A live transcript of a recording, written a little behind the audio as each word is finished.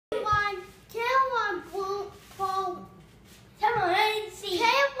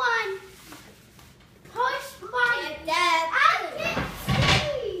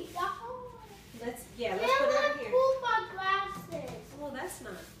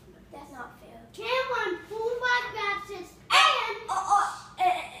That's not fair. Cameron, pull my glasses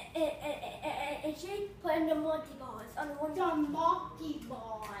And she putting the multi-balls on the one. the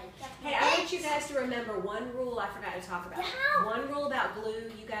multi-ball. Hey, I want you guys to remember one rule I forgot to talk about. How? One rule about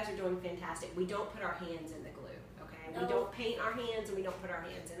glue, you guys are doing fantastic. We don't put our hands in the glue, okay? No. We don't paint our hands and we don't put our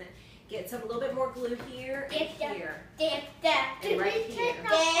hands in it. Get some a little bit more glue here and here. And right here.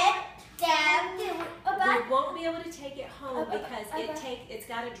 We won't be able to take it home because it's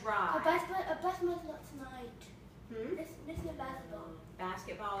got to A dry. basketball's not tonight. Hmm? This is a basketball.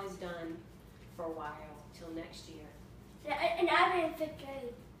 Basketball is done for a while, till next year. And I've been in 5th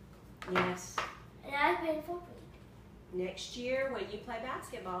grade. Yes. And I've been in 4th grade. Next year, when you play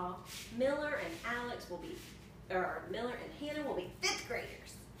basketball, Miller and Alex will be, or Miller and Hannah will be 5th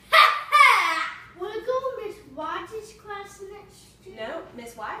graders. Wanna go Miss Watts' class next year? No,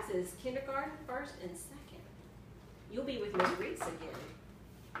 Miss Wise is kindergarten, 1st and 2nd. You'll be with Miss Reese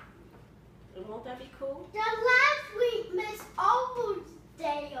again. And won't that be cool? The last week, Miss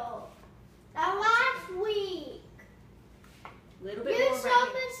Oversdale. The last week. Little bit You more saw right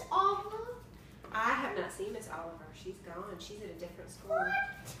here. Miss Oliver? I have not seen Miss Oliver. She's gone. She's at a different school. What?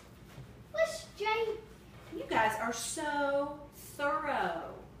 Miss Jane? You guys are so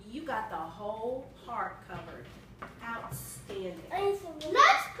thorough. You got the whole part covered. Outstanding. I need some.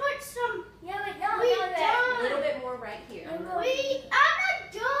 Let's put some. Yeah, wait, no, We no, A little bit more right here. I'm going. We